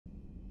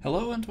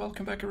Hello and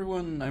welcome back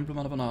everyone, I'm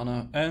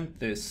Banana and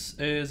this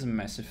is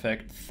Mass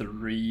Effect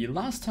 3.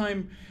 Last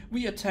time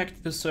we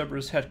attacked the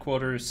Cerberus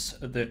headquarters,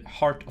 the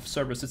heart of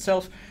Cerberus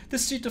itself, the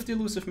seat of the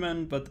Elusive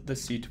Man, but the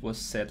seat was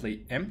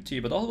sadly empty.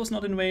 But all was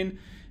not in vain.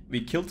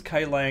 We killed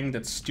Kai Lang,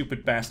 that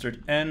stupid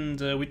bastard,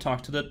 and we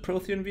talked to that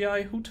Prothean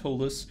VI who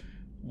told us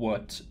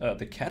what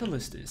the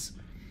catalyst is.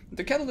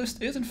 The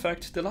catalyst is in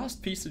fact the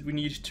last piece that we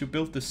need to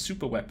build the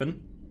super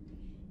weapon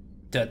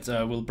that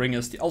will bring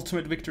us the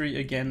ultimate victory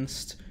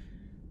against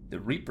the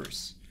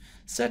Reapers.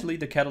 Sadly,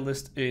 the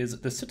catalyst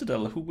is the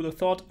Citadel, who would have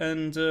thought,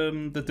 and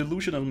the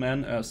delusional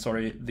man,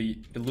 the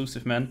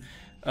elusive man,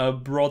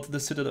 brought the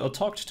Citadel,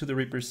 talked to the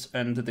Reapers,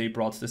 and they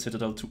brought the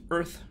Citadel to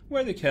Earth,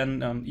 where they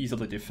can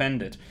easily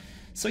defend it.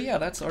 So yeah,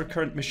 that's our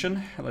current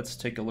mission. Let's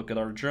take a look at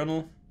our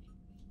journal.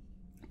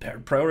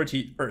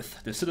 Priority Earth.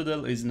 The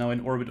Citadel is now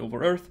in orbit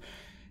over Earth,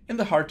 in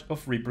the heart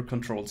of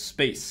Reaper-controlled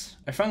space.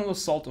 A final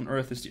assault on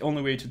Earth is the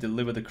only way to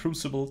deliver the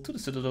Crucible to the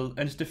Citadel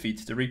and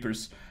defeat the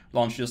Reapers.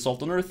 Launch the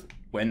assault on Earth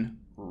when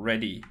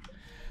ready.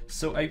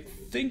 So I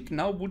think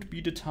now would be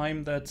the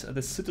time that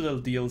the Citadel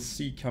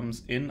DLC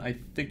comes in. I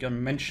think I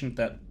mentioned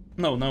that.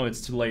 No,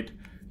 it's too late.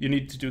 You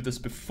need to do this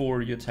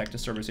before you attack the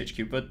Cerberus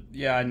HQ. But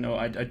yeah, I know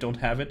I don't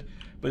have it,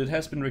 but it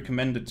has been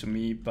recommended to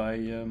me by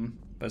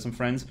some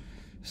friends.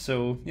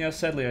 So yeah,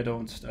 sadly I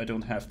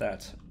don't have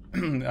that.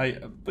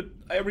 But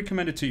I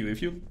recommend it to you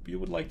if you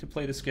would like to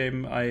play this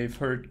game. I've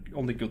heard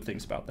only good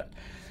things about that.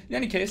 In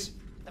any case,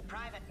 the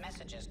private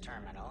messages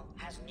terminal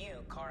has new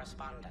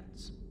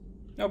correspondence.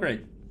 Oh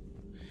great.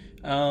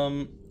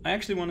 I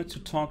actually wanted to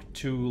talk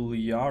to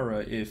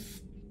Liara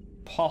if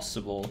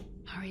possible.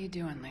 How are you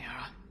doing,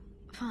 Liara?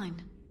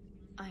 Fine.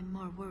 I'm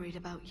more worried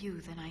about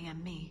you than I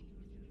am me.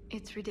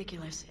 It's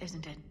ridiculous,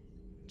 isn't it?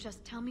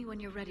 Just tell me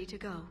when you're ready to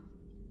go.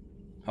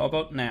 How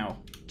about now?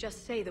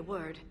 Just say the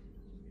word.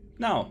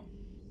 Now.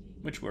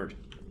 Which word?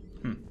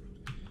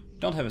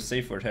 Don't have a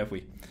safe word, have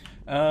we?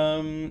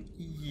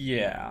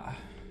 Yeah.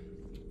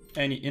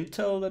 Any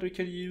intel that we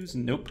can use?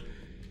 Nope.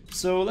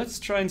 So let's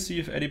try and see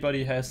if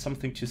anybody has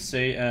something to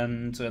say,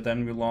 and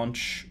then we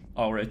launch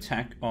our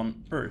attack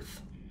on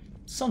Earth.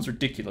 Sounds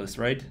ridiculous,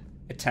 right?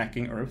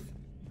 Attacking Earth.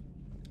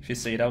 If you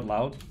say it out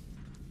loud.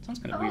 Sounds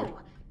kind of weird.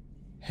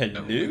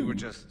 Hello? We were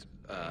just,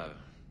 I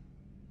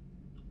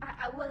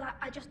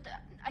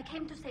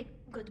came to say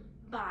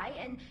goodbye,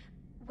 and,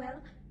 well...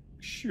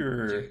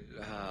 Sure.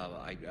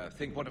 I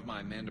think one of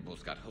my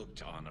mandibles got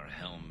hooked on our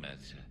helmet.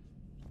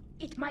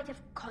 It might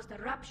have caused a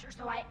rupture,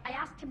 so I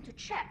asked him to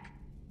check.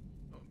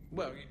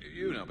 Well,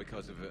 you know,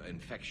 because of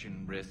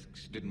infection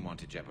risks, didn't want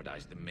to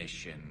jeopardize the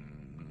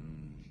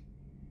mission.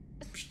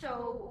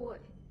 So...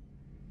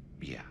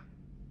 Yeah.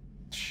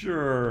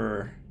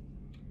 Sure.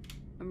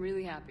 I'm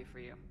really happy for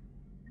you.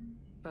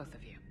 Both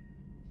of you.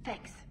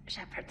 Thanks,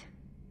 Shepard.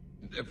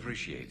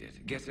 Appreciate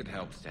it. Guess it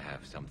helps to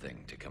have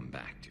something to come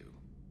back to.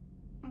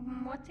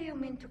 What do you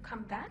mean to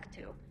come back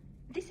to?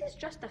 This is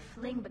just a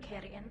fling,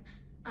 Bakarian.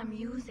 I'm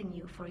using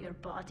you for your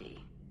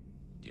body.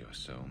 You're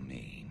so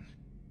mean.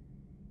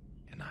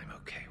 And I'm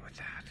okay with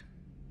that.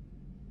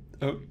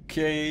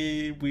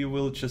 Okay, we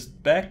will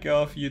just back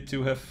off. You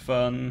two have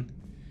fun.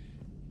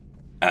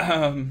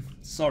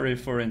 Sorry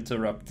for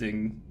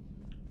interrupting.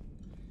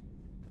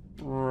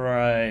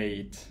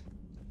 Right.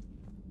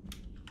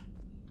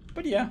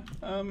 But yeah,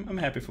 I'm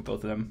happy for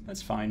both of them.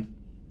 That's fine.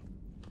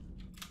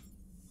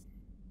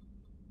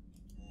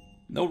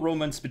 No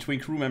romance between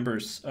crew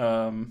members,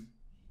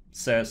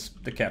 says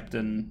the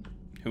captain,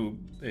 who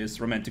is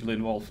romantically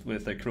involved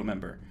with a crew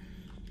member.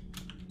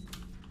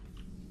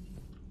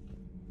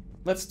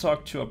 Let's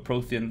talk to a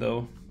Prothean,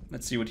 though.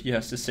 Let's see what he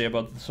has to say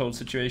about this whole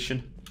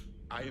situation.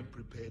 I am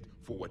prepared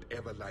for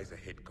whatever lies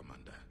ahead,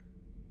 Commander.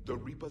 The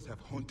Reapers have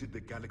haunted the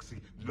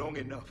galaxy long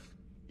enough.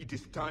 It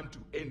is time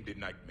to end the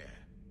nightmare.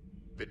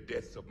 The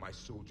deaths of my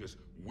soldiers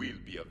will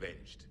be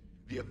avenged.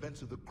 The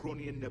events of the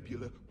Cronian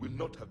Nebula will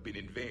not have been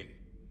in vain.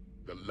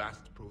 The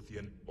last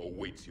Prothean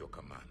awaits your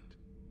command.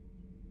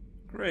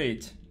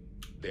 Great.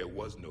 There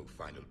was no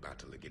final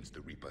battle against the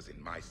Reapers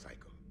in my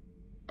cycle.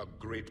 A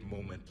great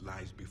moment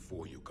lies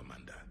before you,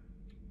 Commander.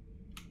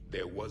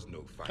 There was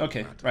no final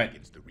battle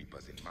against the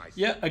Reapers in my cycle.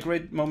 Yeah, a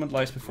great moment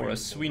lies before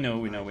us. We know.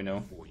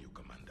 Before you,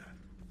 Commander.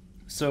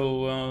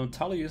 So,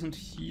 Tali isn't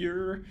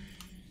here.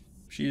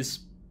 She's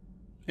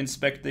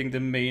inspecting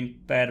the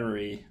main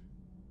battery,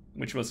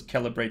 which was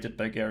calibrated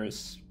by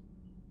Garrus.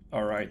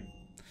 Alright.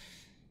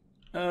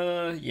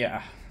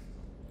 Yeah.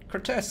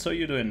 Cortez, how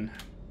you doing?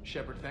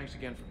 Shepard, thanks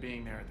again for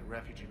being there at the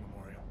Refugee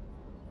Memorial.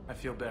 I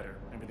feel better.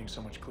 Everything's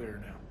so much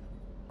clearer now.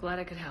 Glad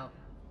I could help.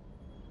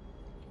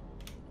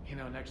 You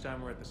know, next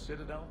time we're at the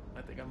Citadel,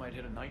 I think I might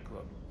hit a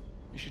nightclub.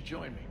 You should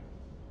join me.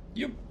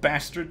 You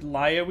bastard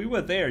liar, we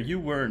were there, you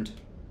weren't.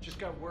 Just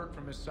got word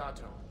from Miss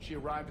Sato. She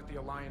arrived at the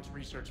Alliance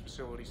research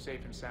facility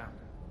safe and sound.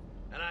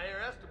 And I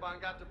hear Esteban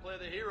got to play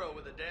the hero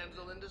with a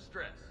damsel in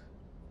distress.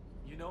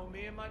 You know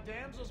me and my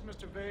damsels,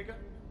 Mr. Vega.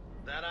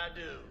 That I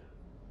do.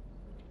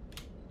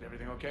 Is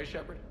everything okay,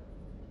 Shepard?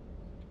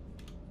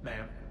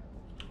 Ma'am?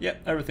 Yeah,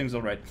 everything's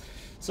alright.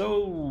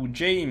 So,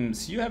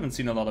 James, you haven't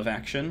seen a lot of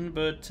action,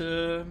 but,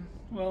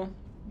 well,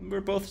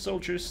 we're both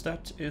soldiers.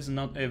 That is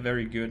not a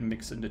very good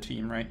mix in the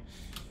team, right?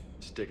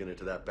 Sticking it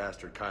to that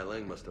bastard Kai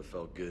Lang must have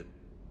felt good.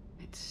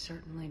 It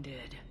certainly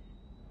did.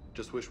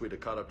 Just wish we'd have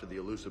caught up to the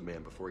elusive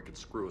man before he could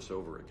screw us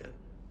over again.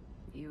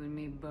 You and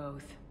me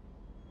both.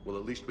 Well,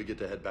 at least we get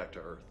to head back to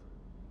Earth.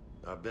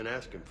 I've been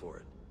asking for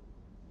it.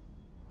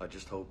 I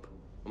just hope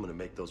I'm gonna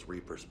make those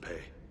Reapers pay.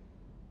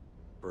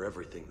 For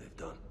everything they've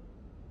done.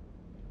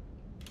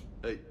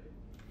 Hey.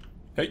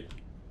 Hey.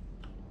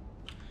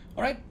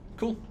 Alright,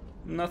 cool.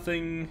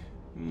 Nothing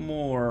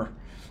more.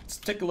 Let's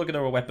take a look at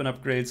our weapon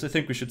upgrades. I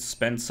think we should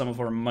spend some of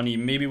our money.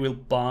 Maybe we'll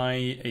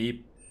buy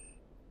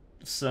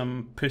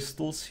some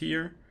pistols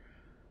here.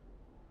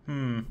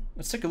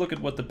 Let's take a look at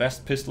what the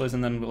best pistol is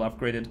and then we'll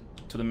upgrade it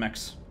to the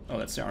max. Oh,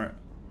 that's our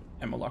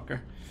ammo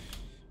locker.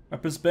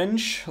 Weapons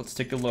bench, let's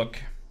take a look.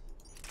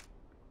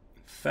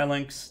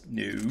 Phalanx,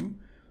 no.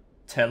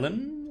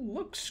 Talon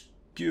looks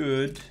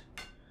good.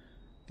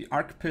 The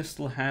arc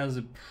pistol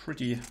is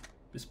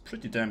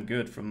pretty damn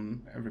good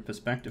from every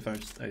perspective,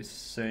 I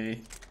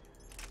say.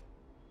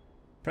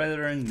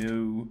 Predator,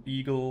 no.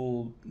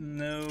 Eagle,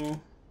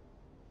 no.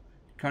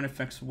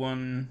 Carnifex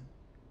 1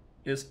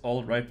 is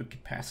alright, but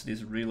capacity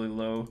is really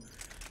low.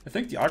 I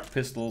think the arc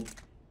pistol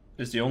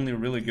is the only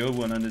really good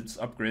one, and it's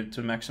upgraded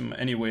to maximum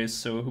anyways,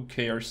 so who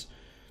cares?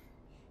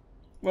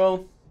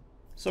 Well,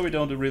 so we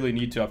don't really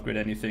need to upgrade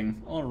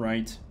anything.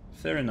 Alright,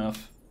 fair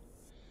enough.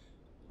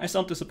 I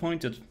sound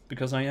disappointed,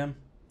 because I am.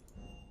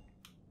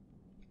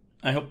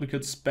 I hope we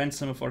could spend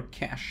some of our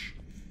cash.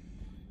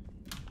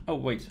 Oh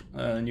wait,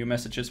 new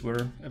messages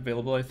were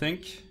available, I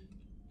think.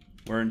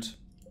 Weren't.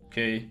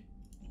 Okay.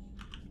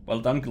 Well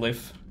done,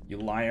 Glyph, you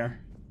liar.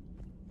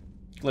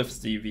 Glyph's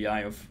the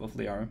VI of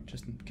Liara,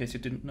 just in case you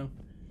didn't know.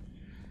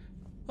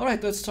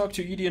 Alright, let's talk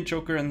to Edie and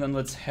Joker, and then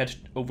let's head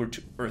over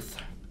to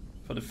Earth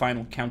for the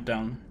final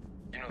countdown.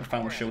 You know, the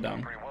final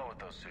showdown. Pretty well with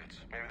those suits.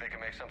 Maybe they can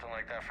make something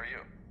like that for you.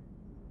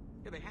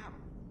 Yeah, they have.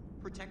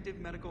 Protective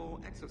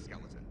medical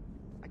exoskeleton.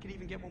 I could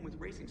even get one with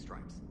racing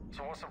stripes.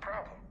 So what's the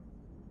problem?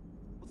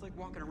 Well, it's like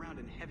walking around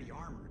in heavy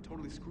armor. It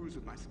totally screws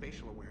with my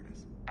spatial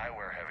awareness. I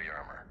wear heavy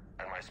armor,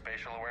 and my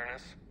spatial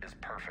awareness is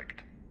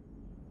perfect.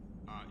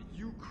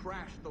 You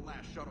crashed the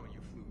last shuttle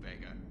you flew,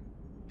 Vega.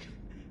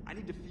 I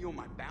need to feel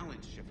my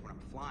balance shift when I'm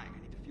flying.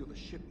 I need to feel the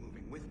ship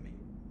moving with me.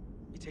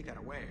 You take that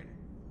away, and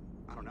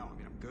I don't know. I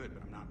mean, I'm good,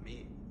 but I'm not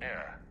me.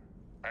 Yeah,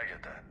 I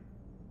get that.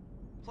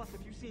 Plus,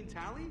 have you seen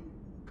Tally?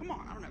 Come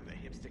on, I don't have the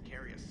hips to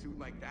carry a suit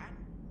like that.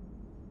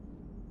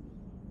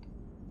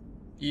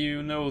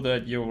 You know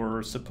that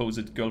your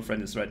supposed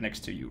girlfriend is right next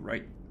to you,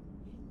 right?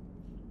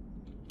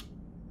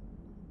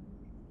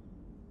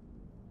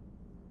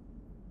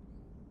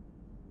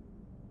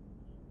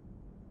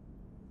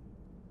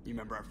 You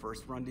remember our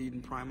first run to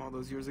Eden Prime all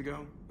those years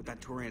ago? With that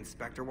Turian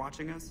Spectre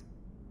watching us?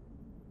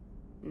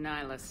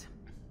 Nihilus.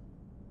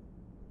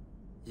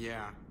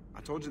 Yeah,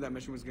 I told you that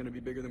mission was gonna be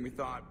bigger than we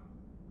thought.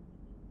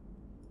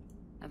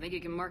 I think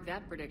you can mark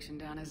that prediction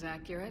down as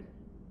accurate.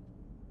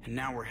 And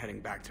now we're heading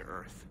back to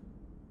Earth.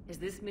 Is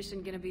this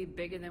mission gonna be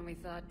bigger than we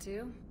thought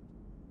too?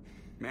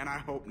 Man, I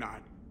hope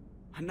not.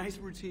 A nice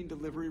routine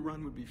delivery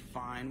run would be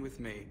fine with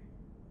me.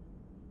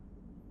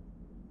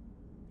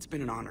 It's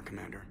been an honor,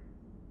 Commander.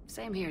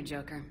 Same here,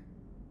 Joker.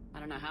 I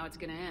don't know how it's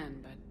gonna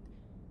end, but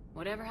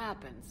whatever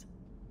happens.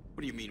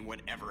 What do you mean,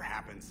 whatever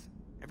happens?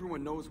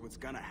 Everyone knows what's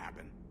gonna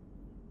happen.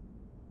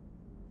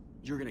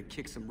 You're gonna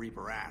kick some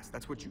Reaper ass,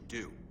 that's what you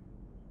do.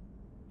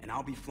 And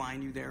I'll be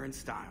flying you there in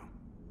style.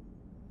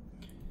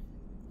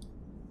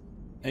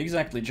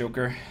 Exactly,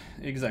 Joker.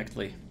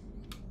 Exactly.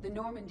 The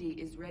Normandy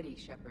is ready,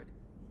 Shepard.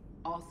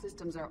 All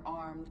systems are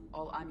armed,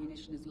 all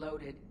ammunition is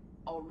loaded,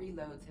 all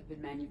reloads have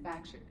been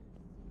manufactured.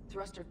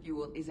 Thruster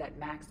fuel is at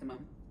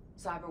maximum.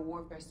 Cyber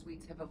warfare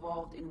suites have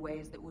evolved in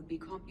ways that would be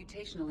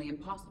computationally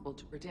impossible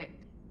to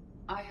predict.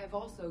 I have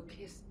also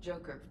kissed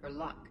Joker for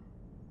luck.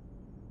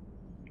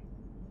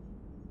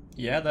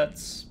 Yeah,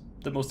 that's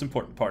the most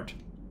important part.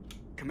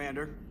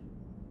 Commander?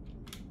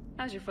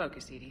 How's your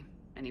focus, Edie?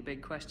 Any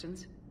big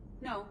questions?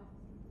 No.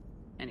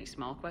 Any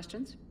small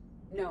questions?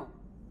 No.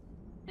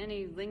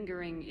 Any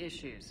lingering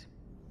issues?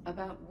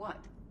 About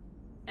what?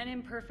 An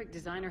imperfect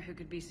designer who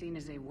could be seen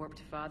as a warped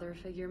father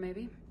figure,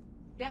 maybe?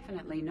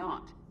 Definitely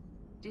not.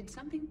 Did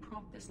something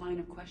prompt this line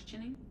of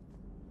questioning?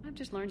 I've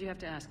just learned you have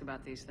to ask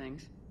about these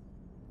things.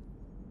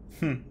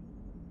 The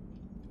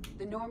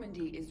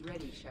Normandy is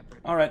ready, Shepard.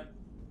 Alright.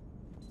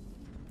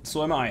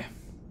 So am I.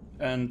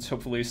 And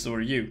hopefully so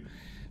are you.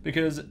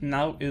 Because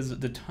now is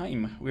the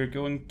time. We're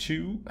going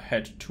to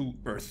head to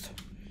Earth.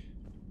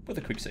 With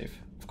a quick save,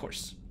 of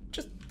course.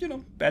 Just, you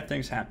know, bad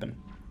things happen.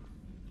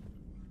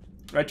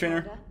 Right,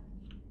 trainer?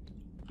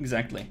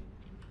 Exactly.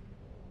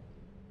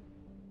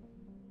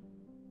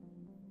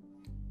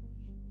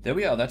 There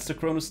we are, that's the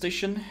Chrono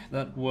Station.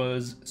 That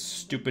was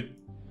stupid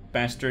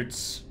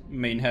bastards'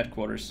 main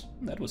headquarters.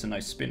 That was a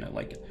nice spin, I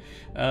like it.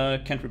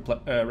 Can't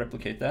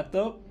replicate that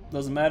though,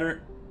 doesn't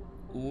matter.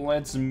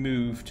 Let's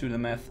move to the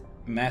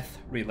math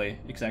relay,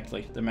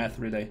 exactly, the math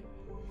relay.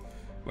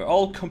 Where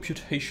all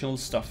computational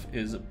stuff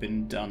is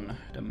been done,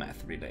 the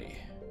math relay.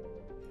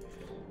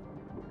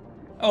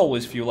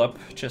 Always fuel up,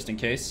 just in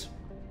case.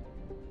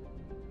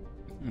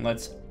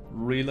 Let's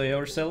relay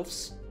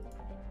ourselves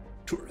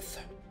to Earth.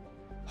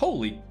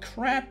 Holy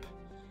crap!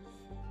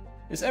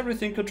 Is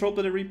everything controlled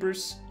by the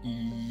Reapers?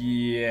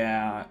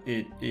 Yeah,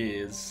 it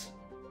is.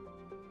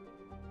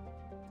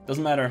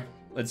 Doesn't matter.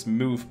 Let's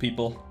move,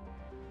 people.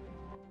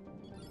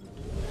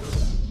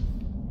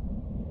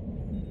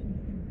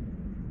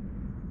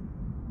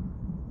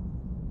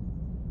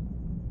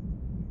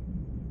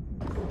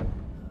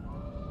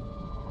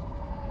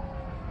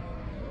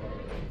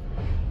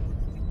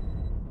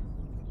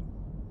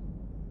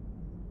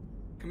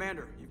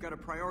 Commander, you've got a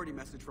priority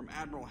message from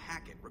Admiral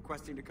Hackett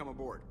requesting to come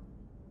aboard.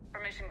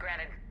 Permission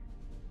granted.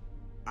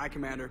 Aye,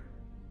 Commander.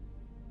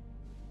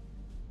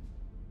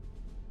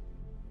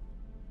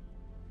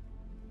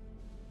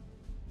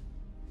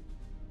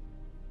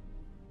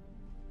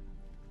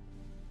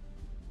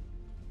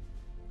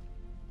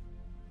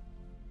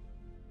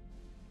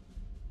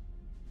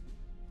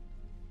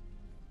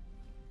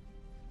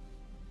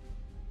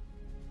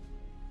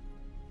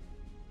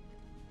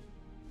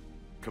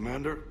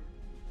 Commander?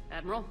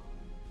 Admiral?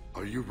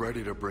 Are you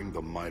ready to bring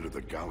the might of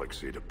the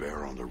galaxy to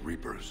bear on the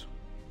Reapers?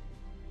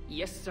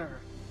 Yes, sir.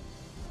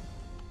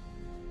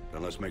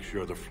 Then let's make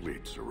sure the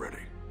fleets are ready.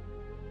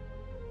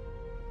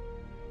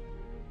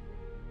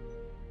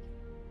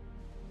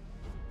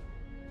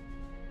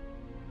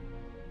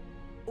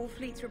 All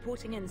fleets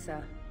reporting in,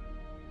 sir.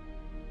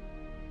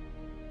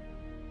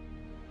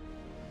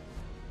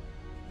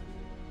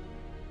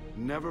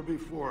 Never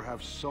before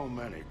have so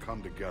many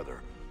come together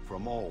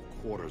from all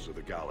quarters of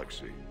the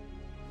galaxy.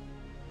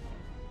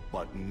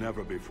 But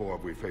never before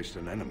have we faced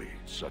an enemy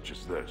such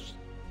as this.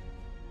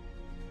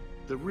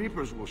 The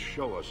Reapers will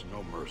show us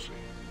no mercy.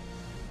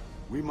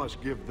 We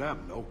must give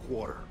them no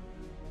quarter.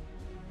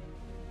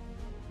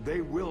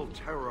 They will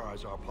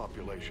terrorize our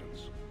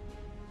populations.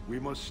 We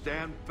must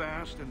stand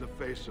fast in the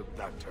face of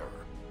that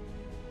terror.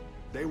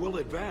 They will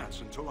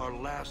advance until our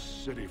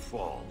last city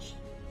falls,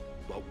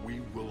 but we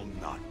will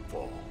not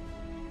fall.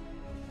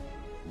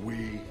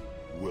 We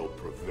will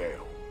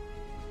prevail.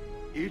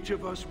 Each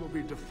of us will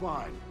be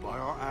defined by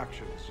our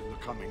actions in the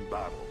coming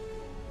battle.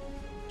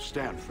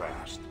 Stand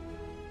fast.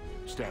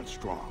 Stand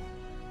strong.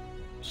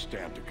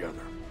 Stand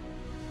together.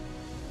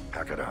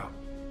 Hack it out.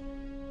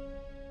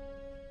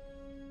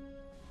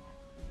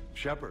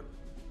 Shepard,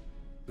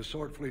 the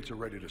Sword fleets are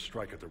ready to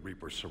strike at the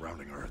Reapers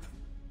surrounding Earth.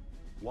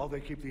 While they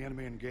keep the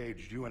enemy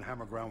engaged, you and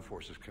Hammer ground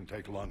forces can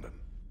take London.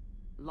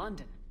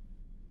 London?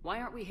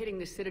 Why aren't we hitting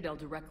the Citadel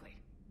directly?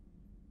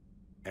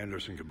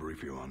 Anderson can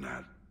brief you on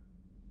that.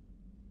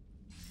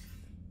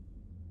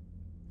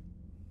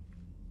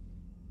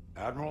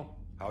 Admiral,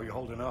 how are you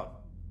holding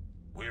up?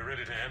 We're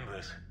ready to end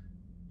this.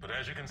 But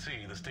as you can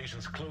see, the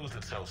station's closed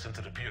itself since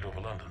it appeared over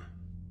London.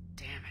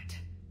 Damn it.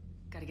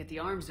 Gotta get the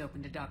arms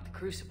open to dock the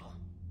Crucible.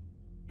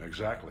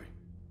 Exactly.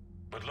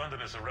 But London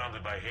is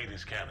surrounded by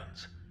Hades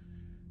cannons.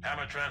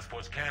 Hammer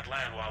transports can't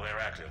land while they're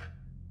active.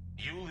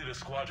 You'll lead a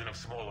squadron of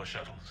smaller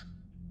shuttles.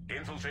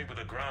 Infiltrate with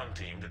a ground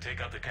team to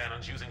take out the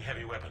cannons using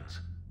heavy weapons.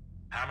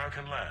 Hammer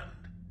can land,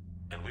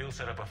 and we'll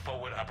set up a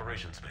forward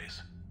operations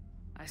base.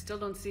 I still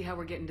don't see how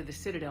we're getting to the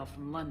Citadel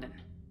from London.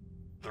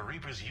 The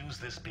Reapers use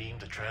this beam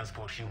to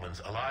transport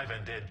humans, alive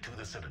and dead, to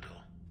the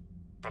Citadel.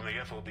 From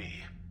the FOB,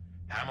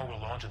 Hammer will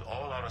launch an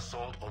all-out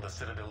assault on the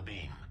Citadel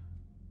beam.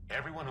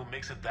 Everyone who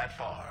makes it that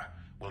far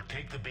will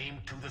take the beam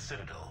to the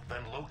Citadel,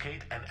 then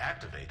locate and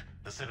activate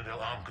the Citadel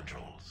arm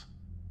controls.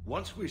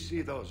 Once we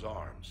see those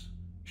arms,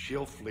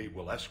 SHIELD fleet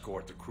will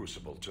escort the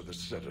Crucible to the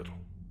Citadel.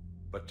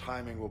 But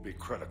timing will be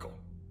critical.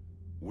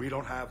 We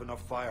don't have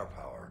enough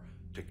firepower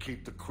to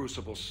keep the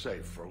Crucible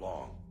safe for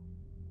long.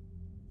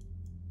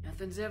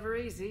 Nothing's ever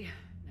easy.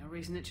 No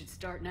reason it should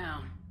start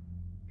now.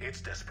 It's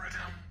desperate.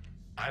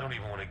 I don't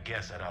even want to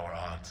guess at our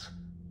odds.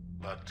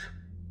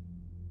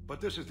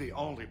 But this is the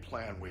only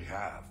plan we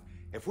have.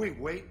 If we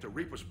wait, the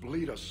Reapers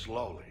bleed us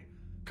slowly.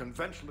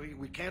 Conventionally,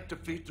 we can't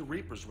defeat the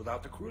Reapers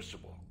without the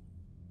Crucible.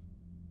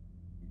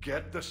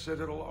 Get the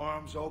Citadel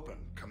arms open.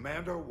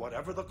 Commander,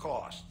 whatever the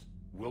cost,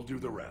 we'll do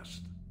the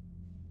rest.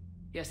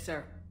 Yes,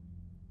 sir.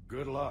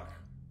 Good luck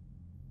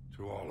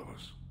to all of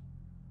us.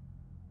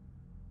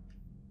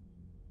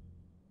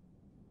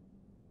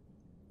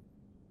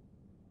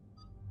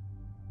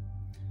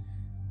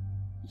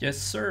 Yes,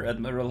 sir,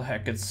 Admiral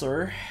Hackett,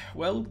 sir.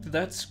 Well,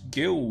 let's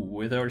go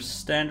with our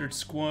standard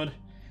squad.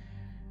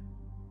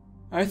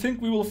 I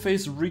think we will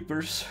face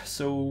Reapers,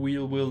 so we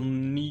will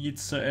need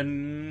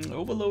some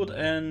overload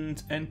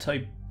and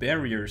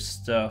anti-barrier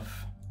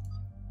stuff.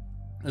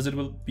 As it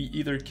will be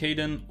either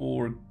Caden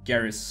or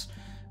Garrus.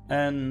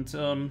 And,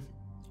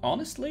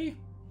 honestly,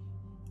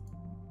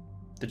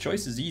 the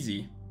choice is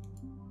easy.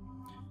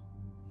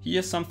 He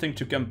has something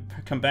to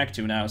come back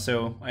to now,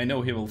 so I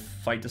know he will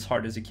fight as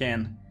hard as he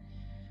can.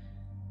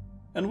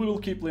 And we will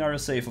keep Liara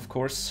safe, of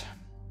course.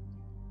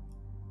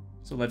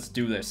 So let's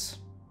do this.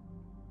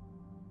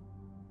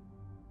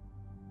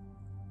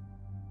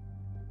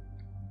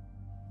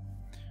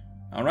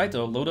 Alright,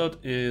 our loadout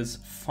is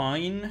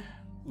fine.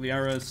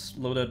 Liara's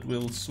loadout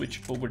will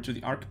switch over to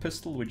the arc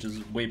pistol, which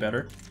is way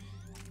better.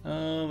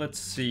 Let's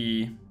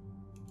see.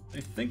 I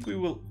think we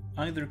will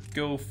either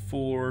go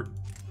for...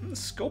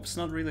 Scope's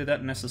not really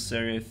that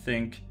necessary, I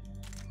think.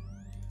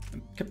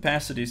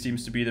 Capacity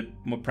seems to be the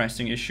more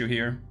pressing issue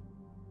here.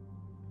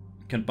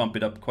 Can bump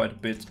it up quite a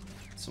bit,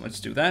 so let's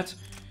do that.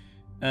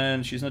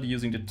 And she's not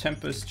using the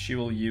Tempest, she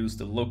will use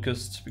the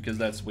Locust, because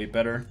that's way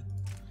better.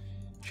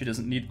 She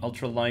doesn't need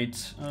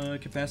ultralight.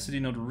 Capacity,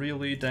 not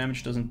really.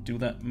 Damage doesn't do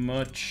that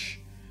much.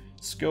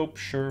 Scope,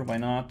 sure, why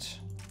not?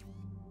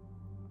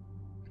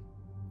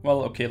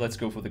 Well, okay, let's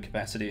go for the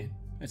capacity.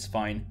 It's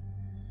fine.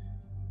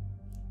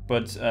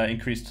 But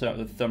increased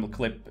the thermal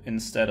clip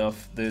instead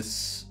of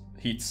this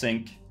heat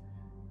sink.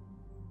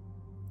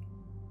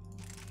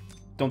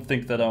 Don't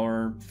think that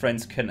our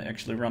friends can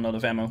actually run out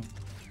of ammo.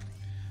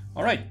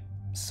 Alright,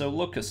 so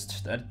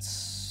Locust,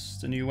 that's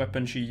the new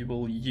weapon she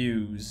will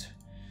use.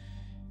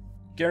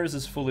 Garrus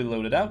is fully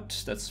loaded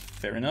out, that's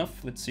fair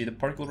enough. Let's see, the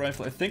particle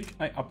rifle, I think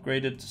I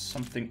upgraded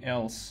something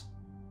else.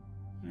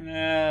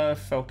 Nah,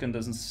 Falcon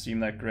doesn't seem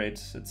that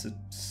great. It's a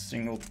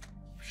single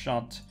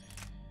shot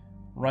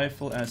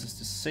rifle, as is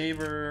the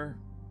Saber.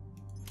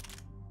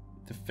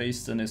 The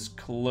Phaeston is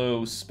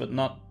close, but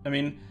not, I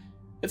mean,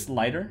 it's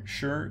lighter,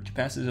 sure.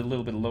 Capacity is a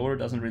little bit lower,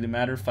 doesn't really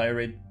matter. Fire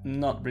rate,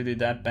 not really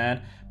that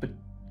bad. But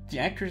the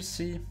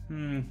accuracy,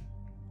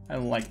 I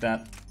don't like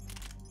that.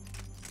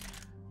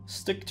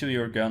 Stick to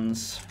your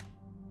guns.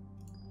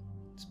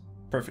 It's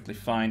perfectly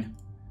fine.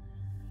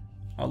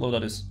 Our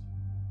loadout is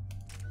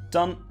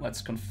done.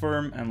 Let's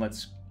confirm and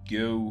let's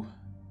go.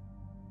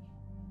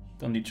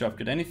 Don't need to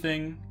upgrade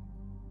anything.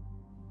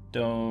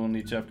 Don't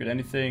need to upgrade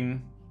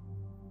anything.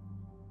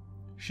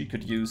 She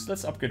could use...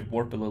 Let's upgrade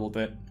Warp a little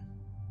bit.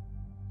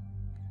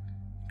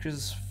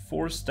 Increases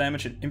force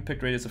damage and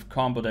impact radius of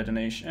combo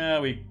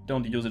detonation. We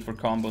don't use it for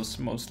combos,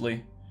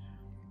 mostly.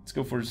 Let's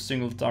go for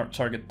single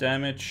target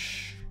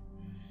damage.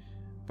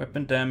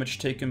 Weapon damage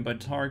taken by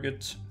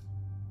target.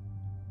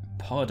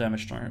 Power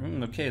damage target.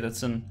 Okay,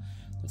 that's a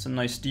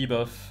nice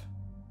debuff.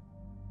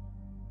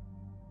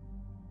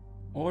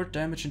 Or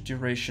damage and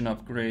duration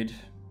upgrade.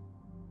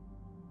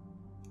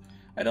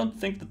 I don't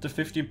think that the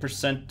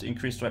 15%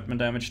 increased weapon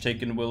damage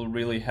taken will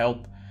really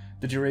help.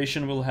 The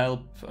duration will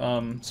help,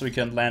 so we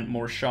can land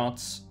more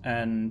shots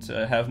and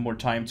have more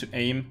time to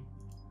aim.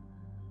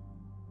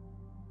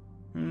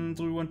 Do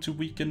we want to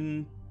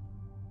weaken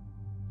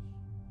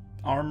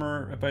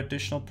armor by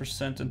additional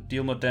percent and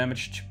deal more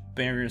damage to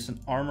barriers and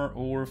armor,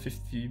 or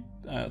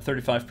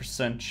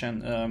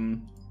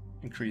 35%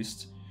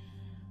 increased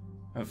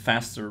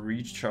faster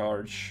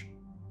recharge,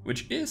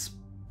 which is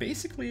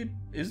basically,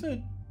 isn't it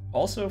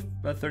also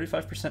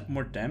 35%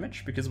 more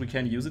damage because we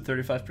can use it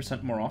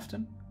 35% more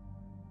often?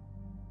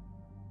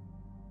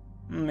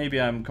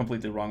 Maybe I'm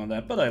completely wrong on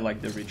that, but I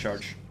like the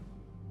recharge.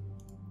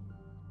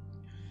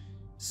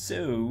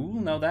 So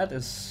now that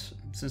is,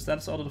 since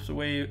that's out of the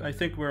way, I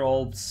think we're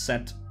all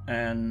set,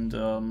 and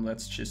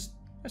let's just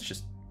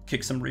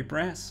kick some Reaper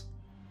ass.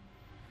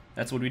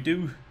 That's what we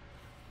do.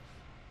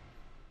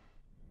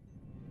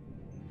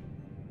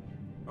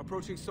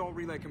 Approaching Sol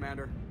Relay,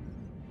 Commander.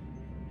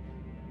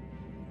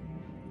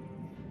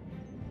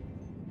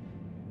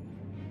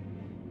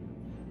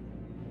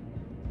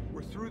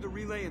 We're through the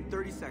relay in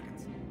 30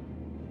 seconds.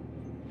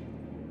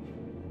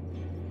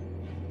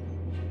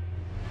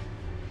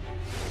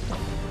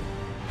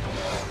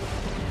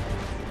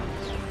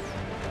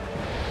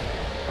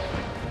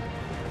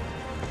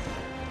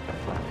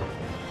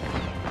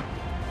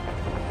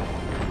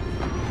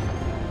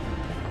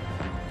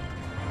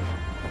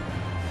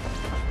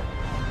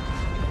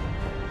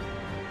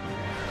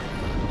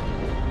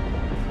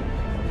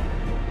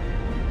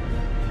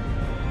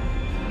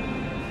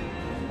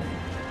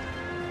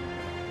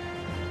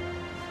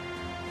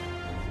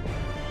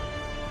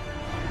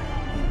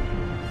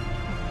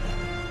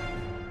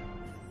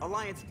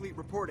 Alliance fleet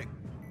reporting.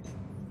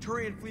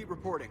 Turian fleet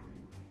reporting.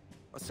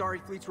 Asari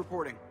fleets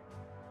reporting.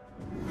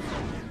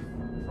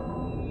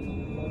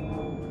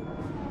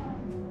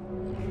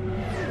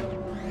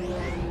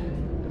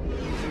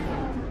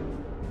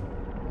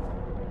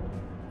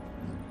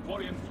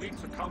 Quarian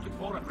fleets accounted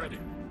for and ready.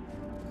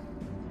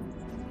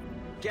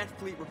 Geth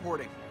fleet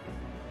reporting.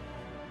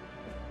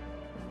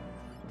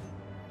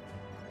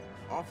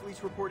 All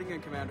fleets reporting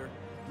in, Commander.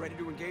 Ready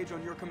to engage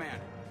on your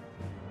command.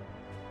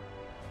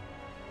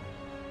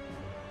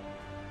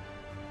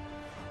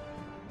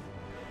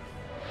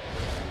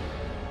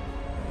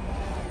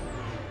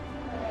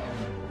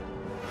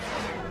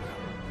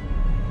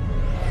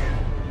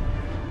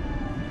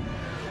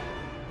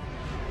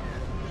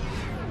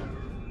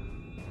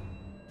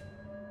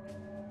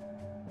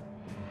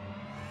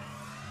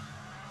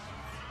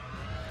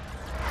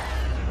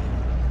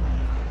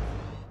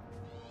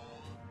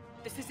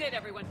 This is it,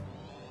 everyone.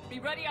 Be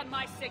ready on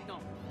my signal.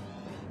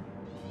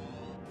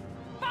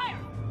 Fire!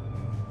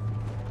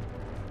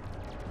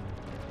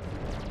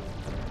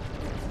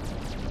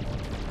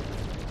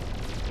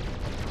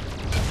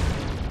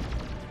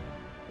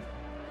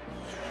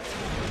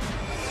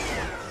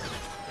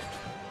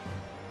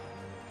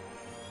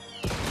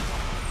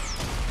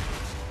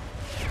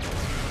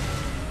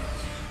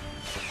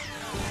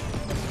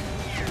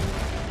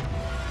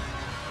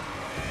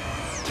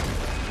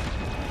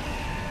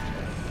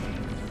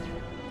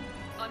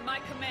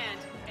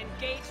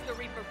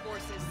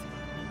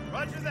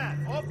 Roger that.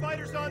 All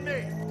fighters on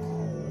me.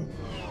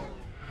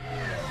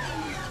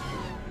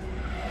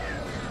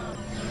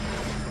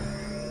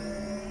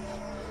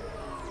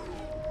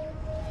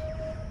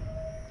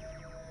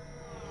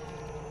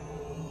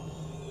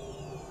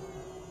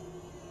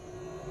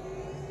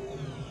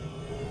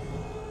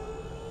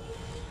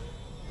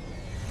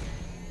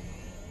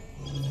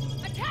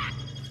 Attack!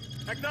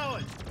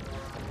 Acknowledged.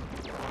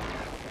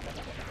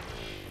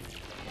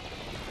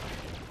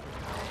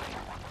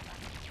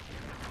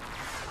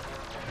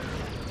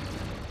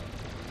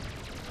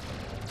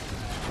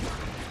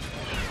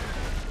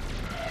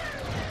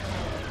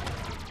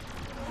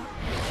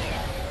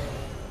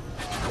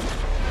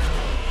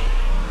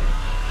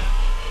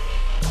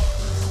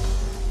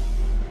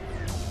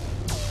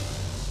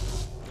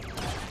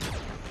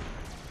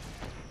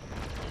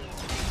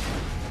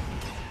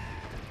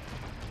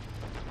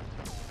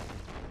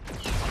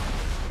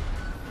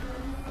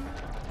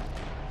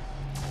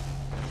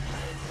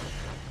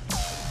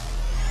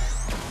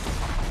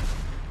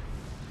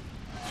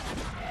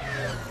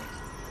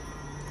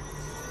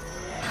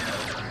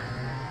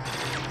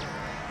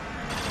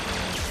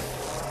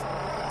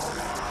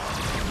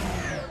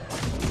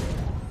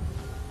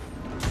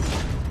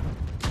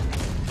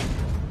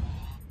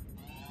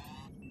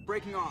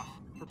 Breaking off.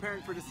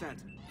 Preparing for descent.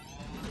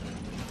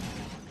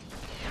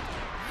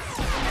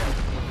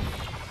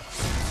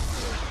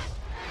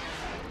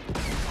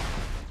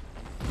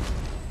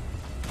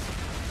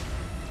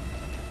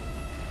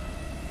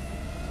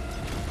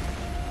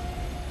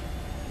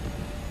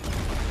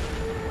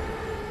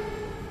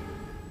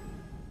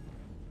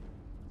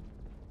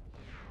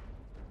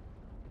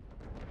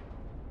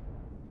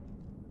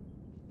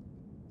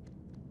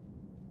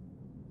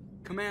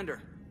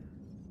 Commander.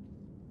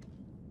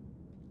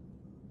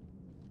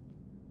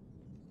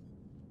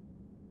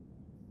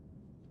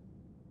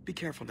 Be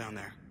careful down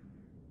there.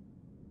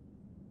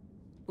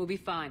 We'll be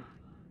fine.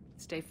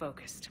 Stay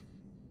focused.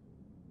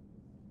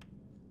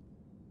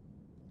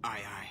 Aye,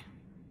 aye.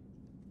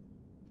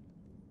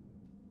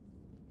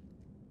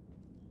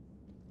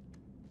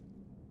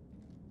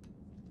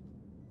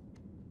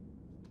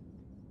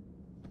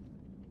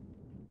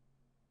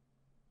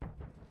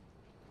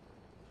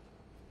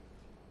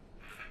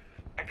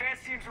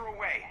 Advanced teams are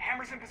away.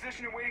 Hammer's in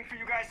position and waiting for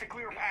you guys to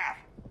clear a path.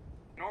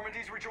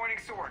 Normandy's rejoining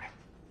Sword.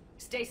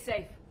 Stay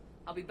safe.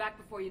 I'll be back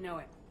before you know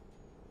it.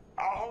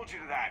 I'll hold you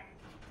to that.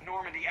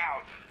 Normandy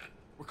out.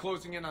 We're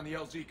closing in on the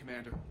LZ,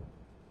 Commander.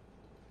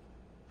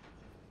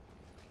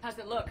 How's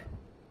it look?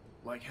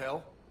 Like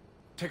hell?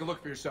 Take a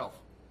look for yourself.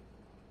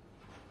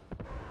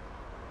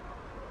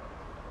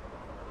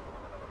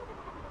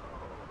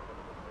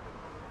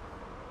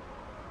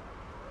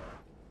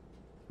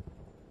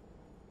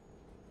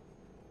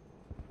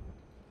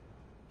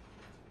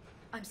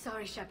 I'm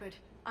sorry, Shepard.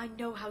 I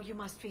know how you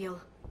must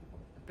feel.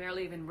 I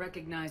barely even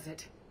recognize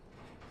it.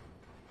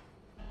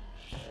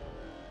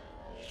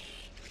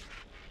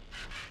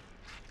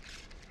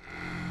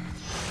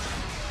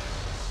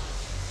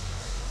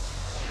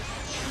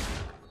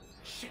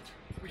 Shit!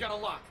 We got a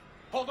lock.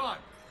 Hold on!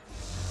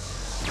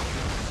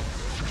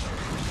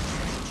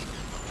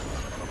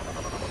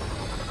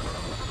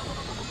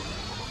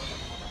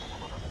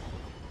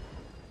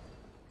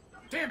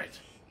 Damn it!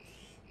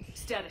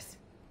 Status.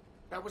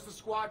 That was the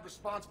squad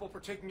responsible for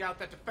taking out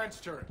that defense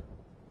turret.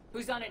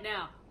 Who's on it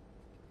now?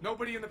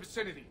 Nobody in the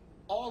vicinity.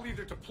 All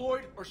either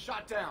deployed or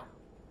shot down.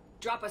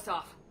 Drop us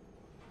off.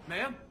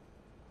 Ma'am?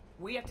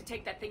 We have to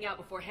take that thing out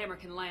before Hammer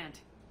can land.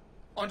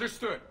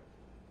 Understood.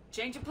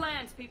 Change of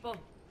plans, people.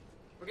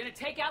 We're gonna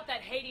take out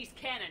that Hades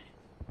cannon.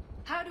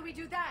 How do we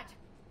do that?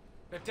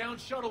 That downed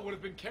shuttle would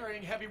have been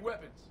carrying heavy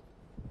weapons.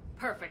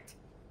 Perfect.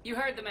 You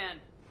heard the man.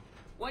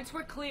 Once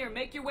we're clear,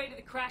 make your way to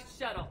the crashed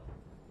shuttle.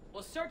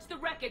 We'll search the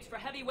wreckage for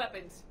heavy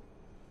weapons.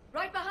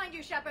 Right behind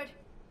you, Shepard.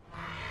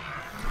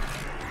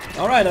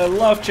 Alright, I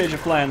love change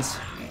of plans.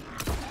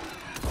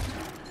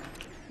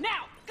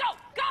 Now, go,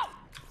 go!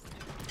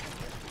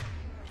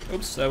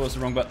 Oops, that was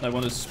the wrong button. I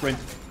wanted to sprint.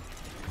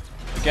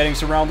 Getting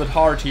surrounded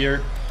hard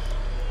here.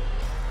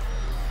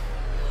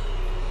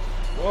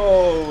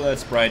 Whoa,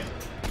 that's bright.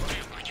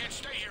 I can't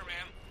stay here,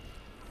 man.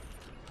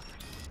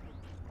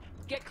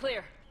 Get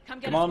clear. Come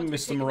get Come us on, once we Mr.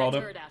 take that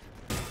Marauder. turret out.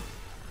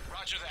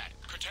 Roger that.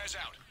 Cortez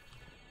out.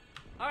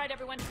 All right,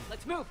 everyone,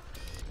 let's move.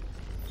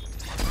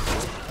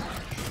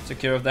 Take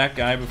care of that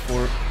guy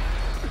before...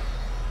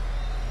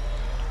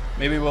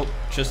 Maybe we'll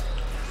just...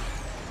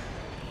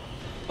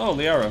 Oh,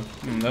 Liara.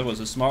 That was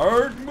a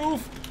smart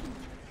move.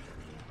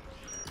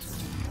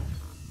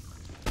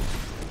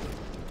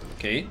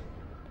 Okay.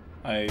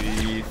 I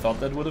thought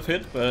that would have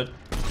hit, but...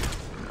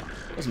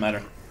 doesn't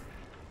matter.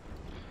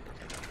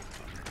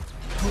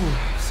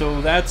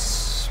 So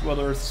that's what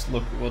Earth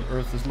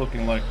is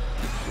looking like.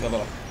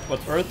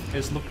 What Earth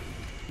is look...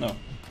 No.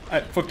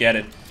 Forget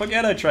it.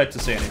 Forget I tried to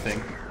say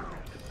anything.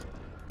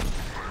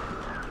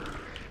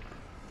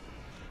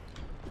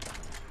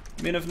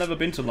 I mean, I've never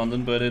been to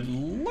London, but it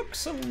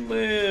looks a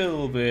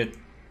little bit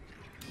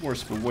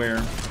worse for wear.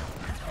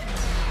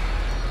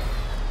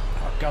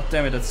 Oh, God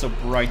damn it, that's so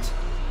bright.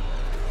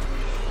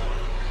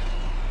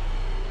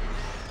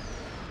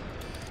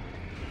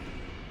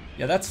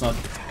 Yeah, that's not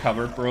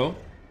cover, bro.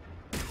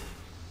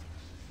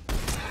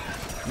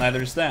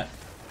 Neither is that.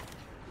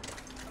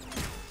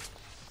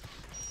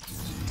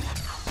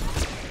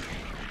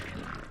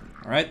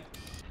 Alright.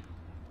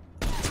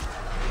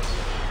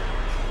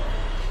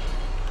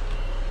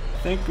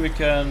 I think we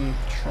can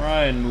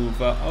try and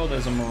move up. Oh,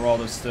 there's a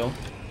Marauder still.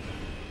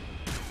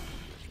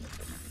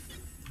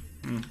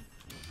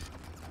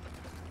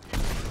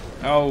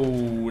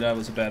 Oh, that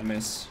was a bad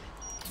miss.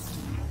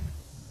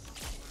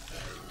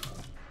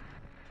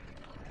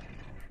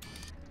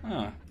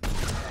 Ah.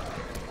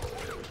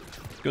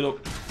 Good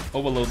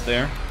overload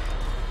there.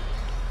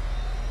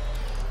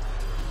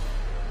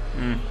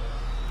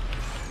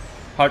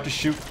 Hard to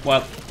shoot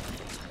while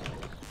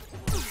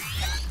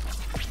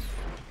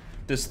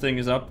this thing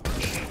is up.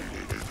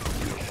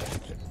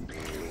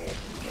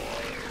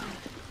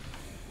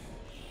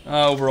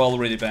 Overall,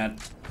 really bad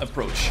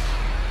approach.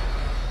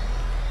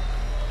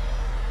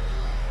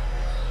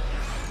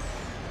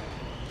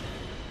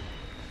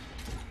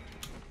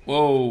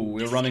 Whoa,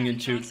 we're running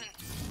into...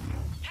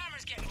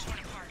 Hammer's getting torn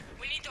apart.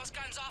 We need those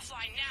guns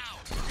offline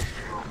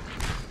now.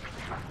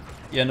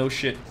 Yeah, no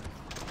shit.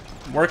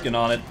 Working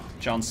on it,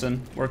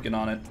 Johnson. Working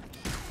on it.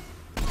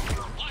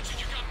 Watch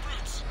it, you got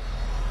brutes.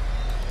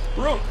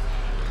 Brute!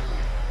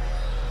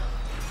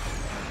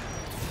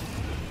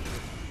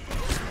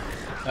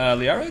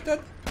 Liara,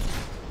 that...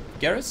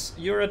 Garrus,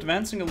 you're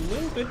advancing a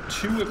little bit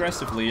too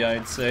aggressively,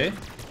 I'd say.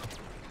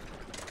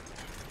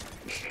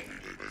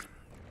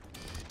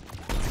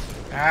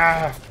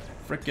 Ah,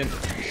 frickin'.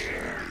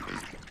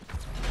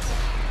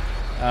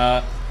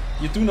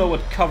 You do know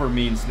what cover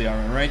means,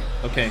 Liara, right?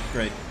 Okay,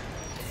 great.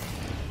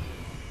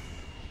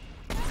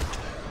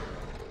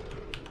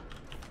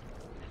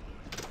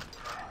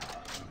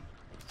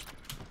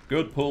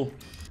 Good pull.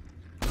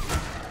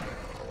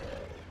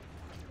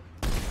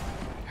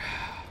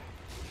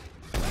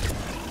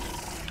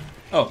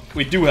 Oh,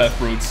 we do have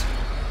brutes.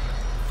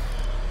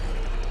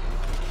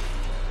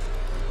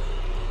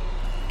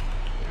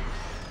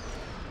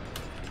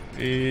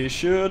 We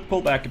should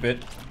pull back a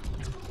bit.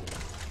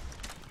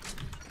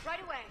 Right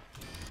away.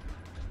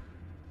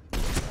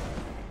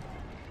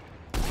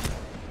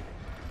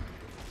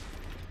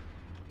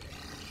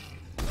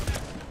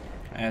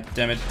 Ah,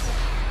 damn it.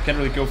 Can't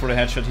really go for the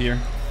headshot here.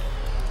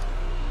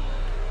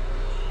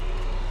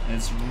 And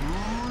it's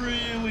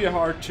really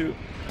hard to...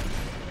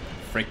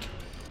 Frick.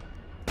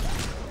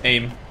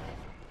 Aim.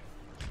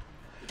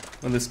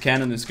 When this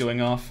cannon is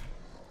going off.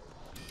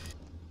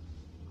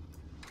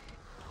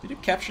 Did you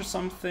capture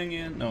something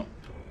in... No.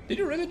 Did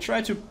you really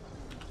try to...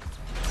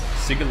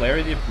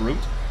 Singularity Brute?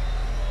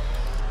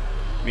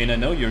 I mean, I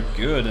know you're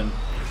good and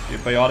your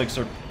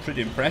biotics are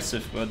pretty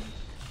impressive, but...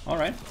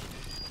 Alright.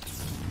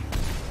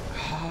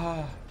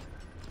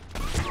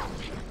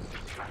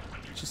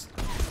 Just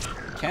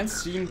can't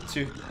seem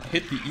to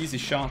hit the easy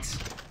shots.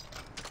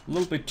 A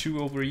little bit too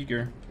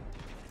overeager.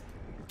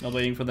 Not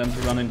waiting for them to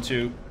run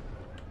into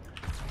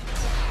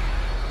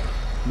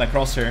my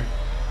crosshair.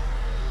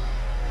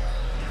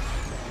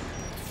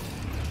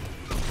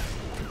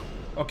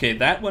 Okay,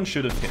 that one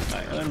should have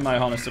hit, in my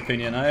honest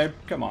opinion.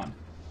 Come on.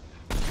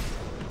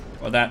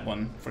 Or that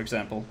one, for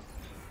example.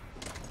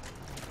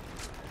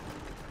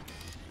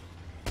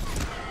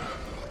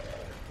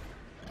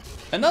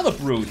 Another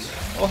brute.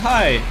 Oh,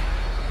 hi.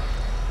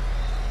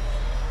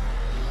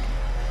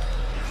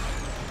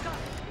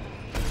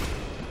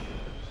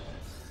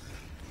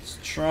 Let's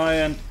try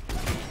and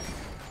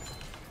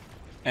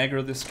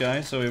aggro this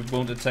guy so he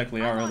won't attack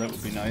Liara. That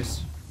would be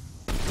nice.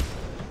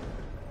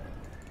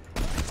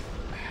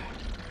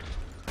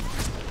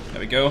 There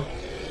we go.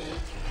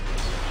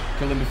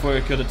 Kill him before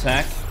he could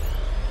attack.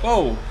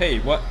 Oh, hey,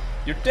 what?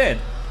 You're dead.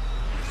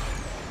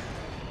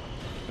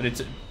 But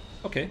it's...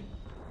 Okay.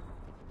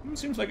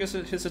 Seems like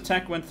his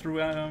attack went through,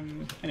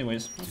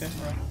 anyways. Okay,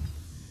 alright.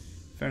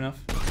 Fair enough.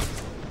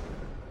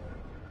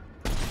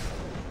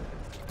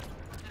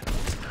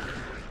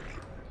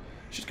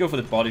 Should go for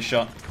the body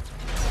shot.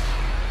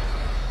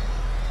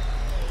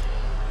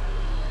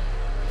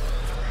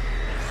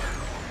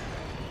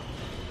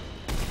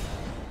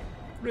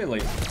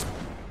 Really?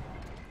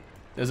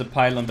 There's a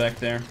pylon back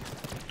there.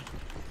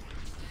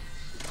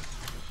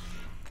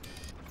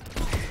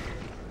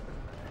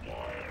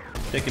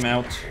 Take him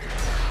out.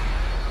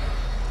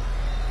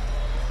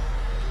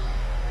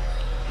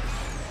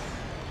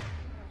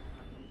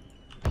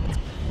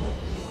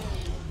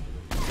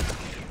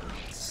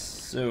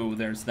 So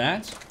there's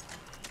that.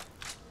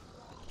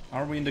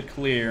 Are we in the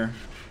clear?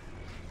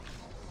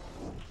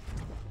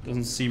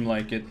 Doesn't seem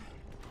like it.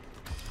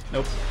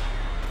 Nope.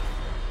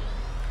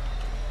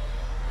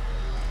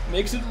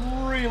 Makes it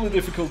really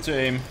difficult to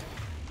aim.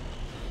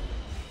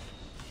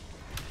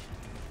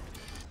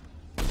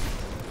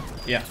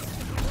 Yeah.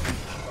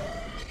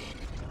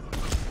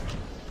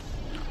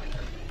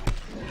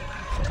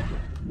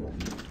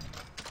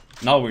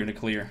 Now we're in the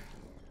clear.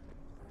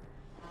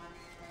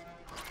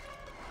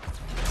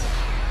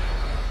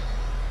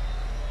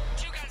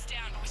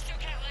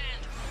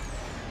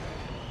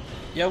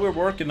 Yeah, we're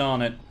working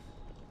on it.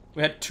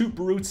 We had 2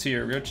 brutes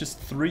here. We are just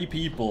 3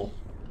 people.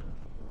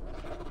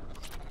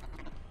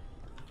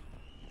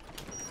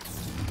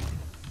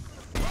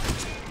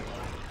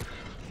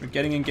 We're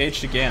getting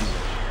engaged again.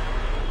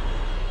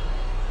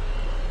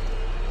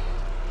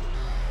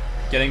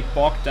 Getting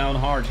bogged down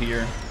hard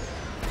here.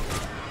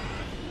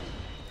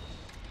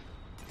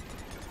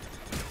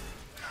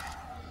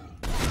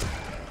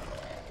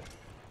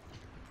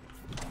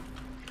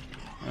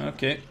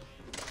 Okay.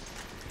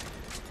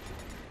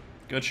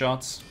 Good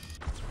shots.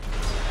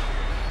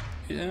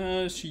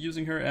 Is she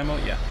using her ammo?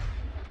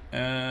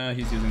 Yeah.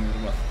 He's using it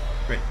as well.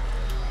 Great.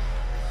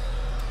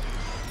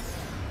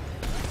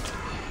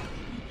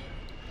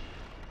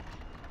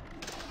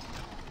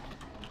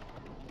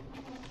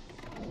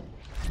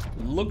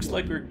 Looks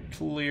like we're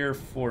clear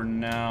for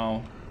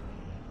now.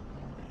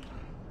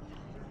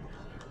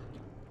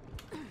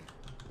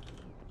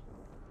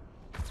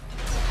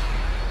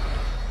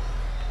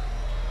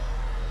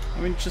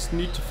 We just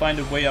need to find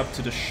a way up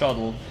to the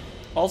shuttle.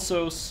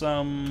 Also,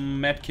 some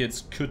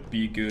medkits could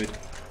be good.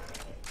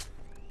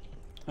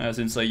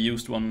 Since I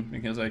used one,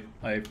 because I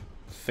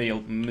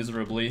failed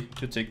miserably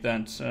to take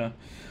that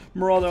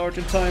Marauder out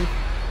in time.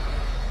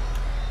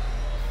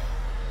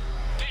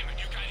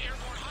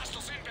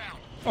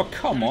 Oh,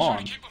 come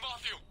on.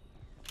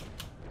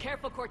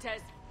 Careful,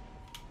 Cortez.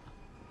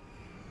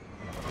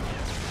 Damn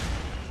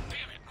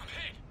it, I'm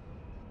hit.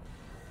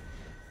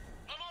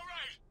 I'm all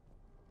right.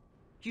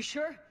 You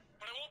sure?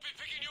 But I won't be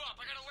picking you up.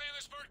 I gotta land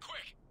this bird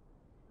quick.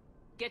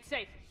 Get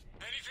safe.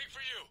 Anything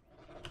for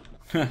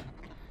you.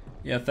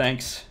 Yeah,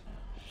 thanks.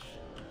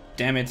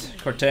 Damn it,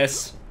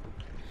 Cortez.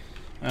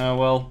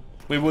 Well,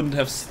 we wouldn't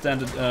have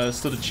stood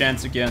a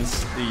chance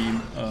against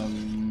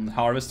the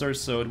harvesters,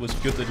 so it was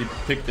good that he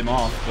picked him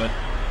off, but...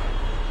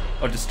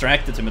 Or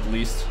distracted him at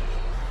least.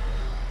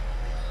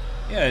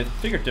 Yeah, I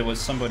figured there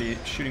was somebody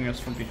shooting us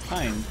from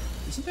behind.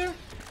 Isn't there?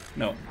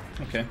 No.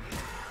 Okay.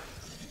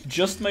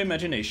 Just my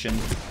imagination.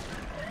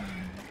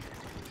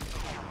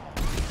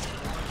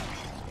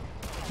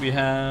 We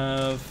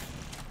have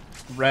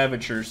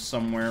Ravagers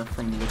somewhere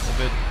from the looks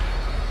of it.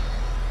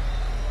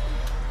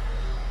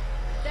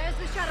 There's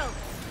the shuttle.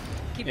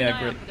 Keep an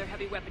eye out for their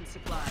heavy weapon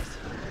supplies.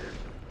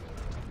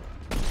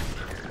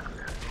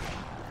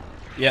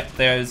 Yeah,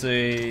 there is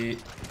a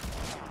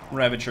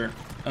Ravager,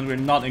 and we're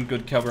not in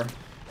good cover.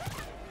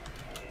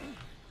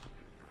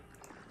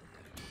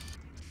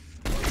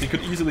 We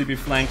could easily be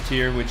flanked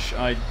here, which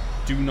I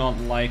do not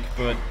like,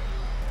 but...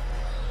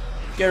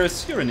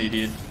 Garrus, you're an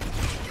idiot.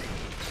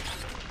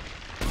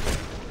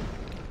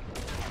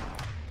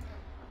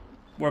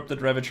 Warp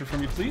that Ravager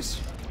from you, please.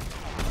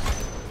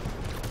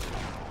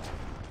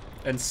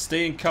 And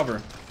stay in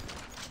cover,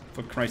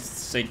 for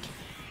Christ's sake.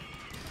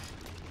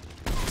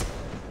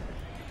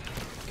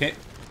 Okay,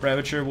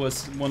 Ravager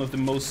was one of the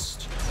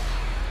most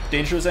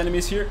dangerous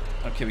enemies here.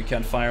 Okay, we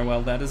can't fire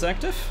while that is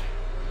active.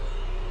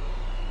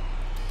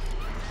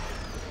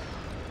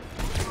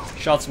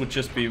 Shots would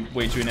just be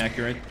way too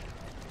inaccurate.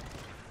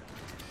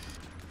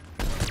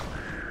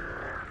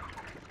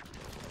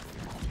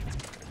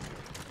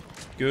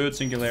 Good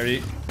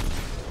singularity.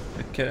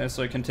 Okay,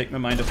 so I can take my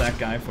mind off that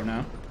guy for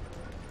now.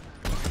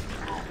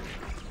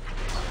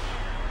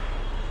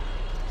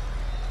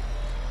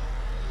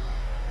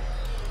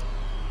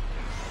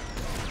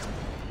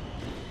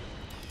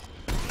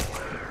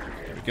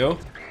 There we go.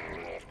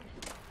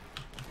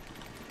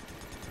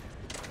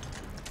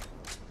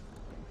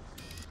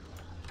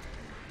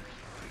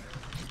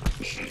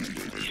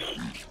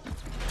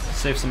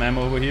 Save some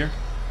ammo over here.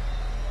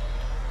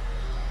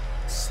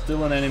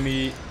 Still an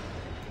enemy.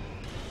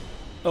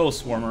 Oh,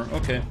 Swarmer.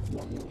 Okay.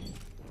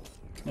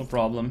 No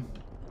problem.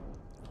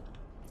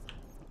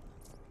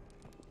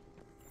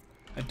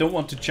 I don't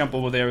want to jump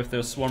over there if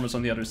there's Swarmers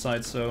on the other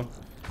side, so...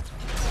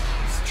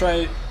 Let's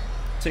try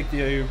take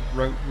the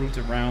route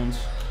around.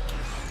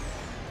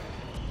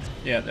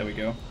 Yeah, there we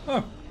go.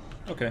 Oh,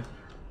 okay.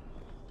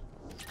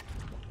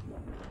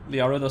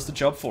 Liara does the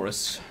job for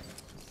us.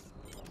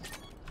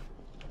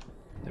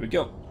 There we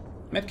go.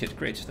 Medkit,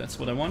 great. That's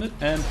what I wanted.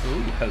 And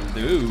oh, hello.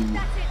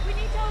 That's it. We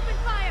need to open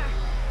fire.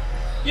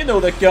 You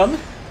know that gun.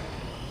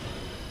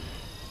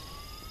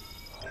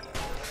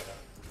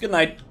 Good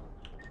night.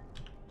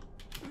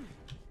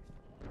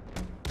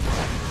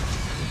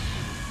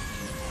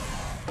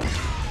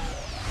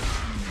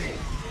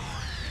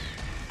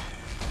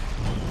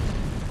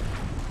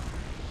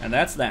 And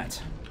that's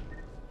that.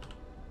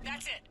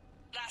 That's it.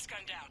 Last gun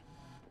down.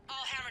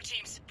 All hammer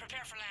teams,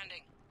 prepare for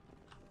landing.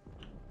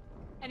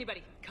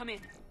 Anybody, come in.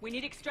 We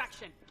need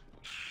extraction.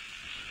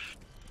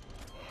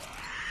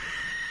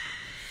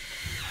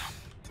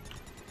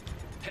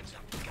 Heads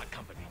up, we got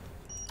company.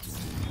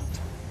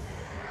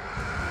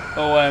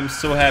 Oh, I'm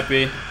so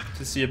happy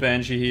to see a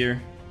Banshee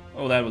here.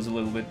 Oh, that was a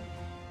little bit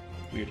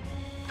weird.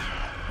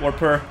 Warp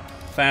her.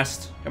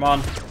 Fast. Come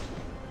on.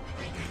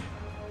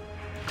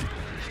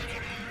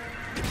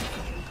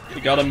 We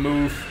gotta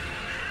move.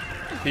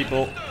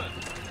 People.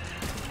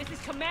 This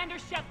is Commander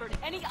Shepard.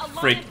 Any Alliance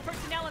Freak.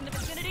 personnel in the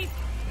vicinity?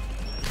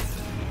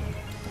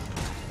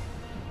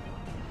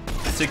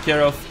 take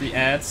care of the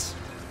ads.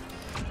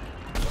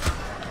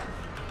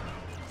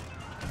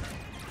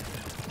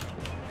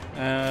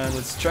 And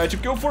let's try to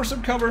go for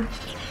some cover.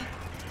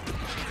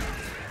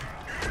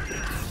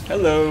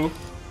 Hello.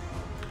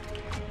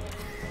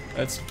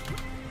 Let's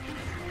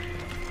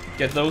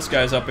get those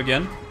guys up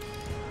again.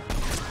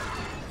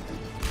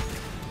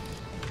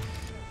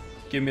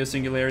 Give me a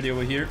singularity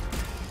over here.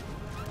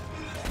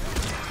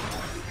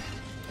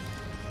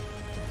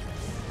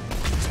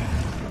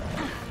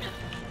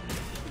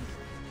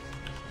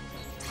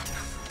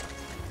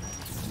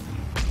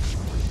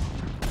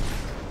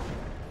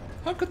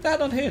 How could that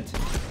not hit?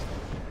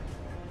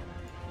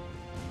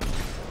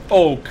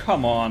 Oh,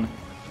 come on.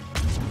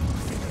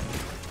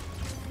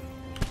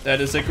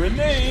 That is a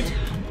grenade!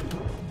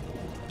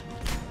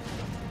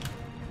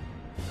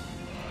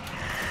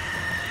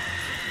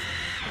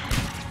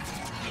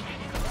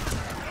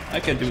 I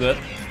can do that.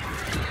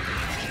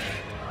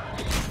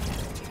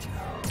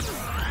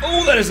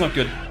 Oh, that is not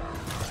good.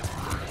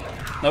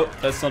 No,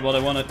 that's not what I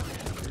wanted.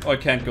 Oh, I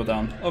can't go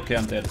down. Okay,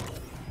 I'm dead.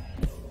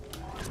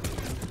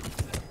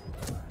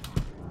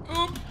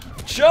 Oop,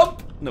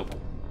 jump! Nope.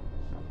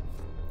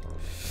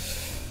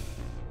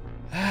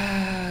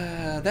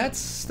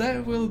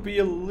 That will be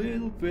a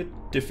little bit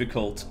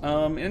difficult.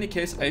 In any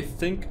case, I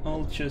think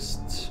I'll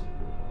just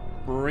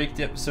break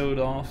the episode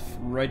off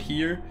right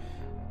here.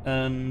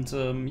 And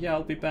yeah,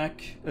 I'll be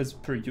back as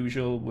per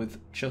usual with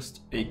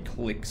just a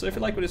click. So if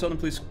you like what you saw, then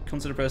please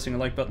consider pressing a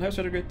like button. Have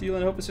a great deal,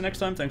 and I hope to see you next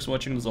time. Thanks for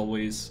watching, and as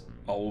always,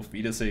 auf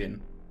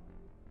Wiedersehen.